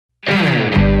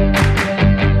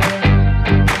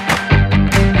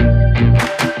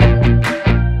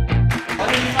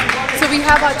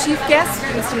guest,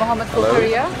 Mr. Mohammed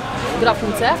Kokaria. Good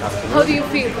afternoon, sir. How do you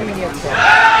feel coming here today?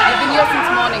 You've been here since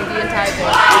morning, the entire day.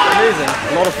 Amazing.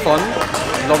 A lot of fun.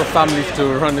 A lot of families to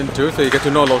run into, so you get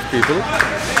to know a lot of people.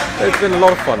 It's been a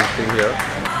lot of fun being here.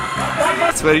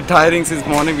 It's very tiring since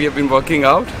morning. We have been working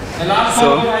out. So,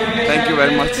 thank you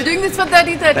very much. We're doing this for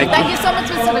 30-30. Thank you so much,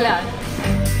 Mr.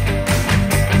 Bilal.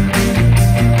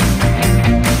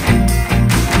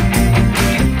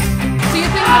 So you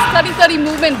think this 30-30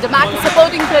 movement, DAMAC is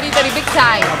supporting 30-30 big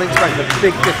time? I think it's making a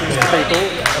big difference to people,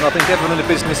 and I think everyone in the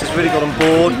business has really got on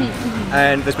board,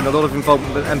 and there's been a lot of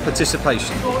involvement and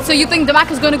participation. So you think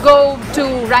DAMAC is going to go to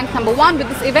rank #1 with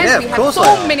this event? Yeah, We of have course so they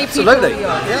are. many people Absolutely. here.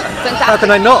 Yeah. Fantastic. How can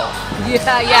they not?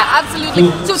 Yeah, absolutely.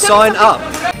 So tell me Sign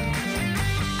something- up.